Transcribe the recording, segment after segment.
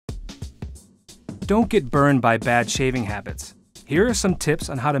Don't get burned by bad shaving habits. Here are some tips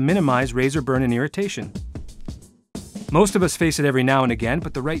on how to minimize razor burn and irritation. Most of us face it every now and again,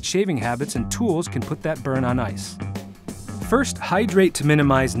 but the right shaving habits and tools can put that burn on ice. First, hydrate to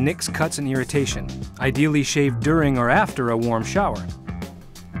minimize nicks, cuts, and irritation. Ideally shave during or after a warm shower.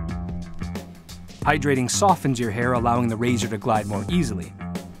 Hydrating softens your hair, allowing the razor to glide more easily.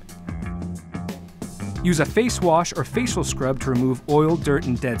 Use a face wash or facial scrub to remove oil, dirt,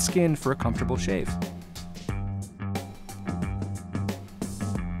 and dead skin for a comfortable shave.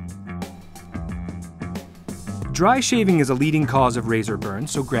 Dry shaving is a leading cause of razor burn,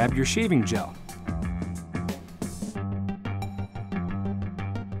 so grab your shaving gel.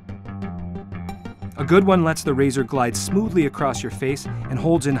 A good one lets the razor glide smoothly across your face and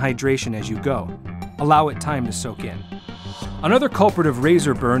holds in hydration as you go. Allow it time to soak in. Another culprit of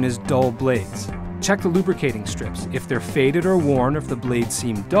razor burn is dull blades. Check the lubricating strips. If they're faded or worn, or if the blades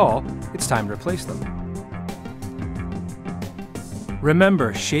seem dull, it's time to replace them.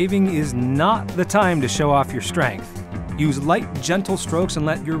 Remember, shaving is not the time to show off your strength. Use light, gentle strokes and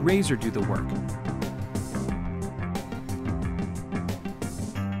let your razor do the work.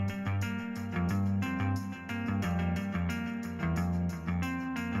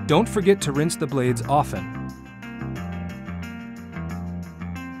 Don't forget to rinse the blades often.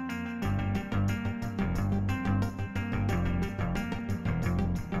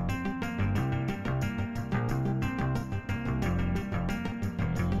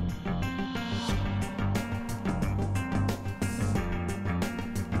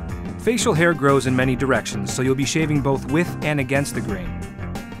 Facial hair grows in many directions, so you'll be shaving both with and against the grain.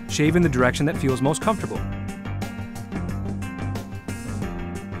 Shave in the direction that feels most comfortable.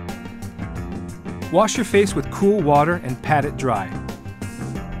 Wash your face with cool water and pat it dry.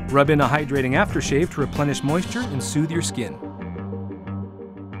 Rub in a hydrating aftershave to replenish moisture and soothe your skin.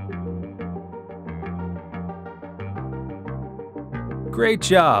 Great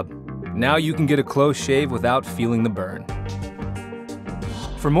job! Now you can get a close shave without feeling the burn.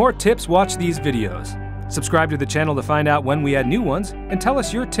 For more tips, watch these videos. Subscribe to the channel to find out when we add new ones, and tell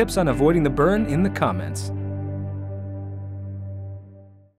us your tips on avoiding the burn in the comments.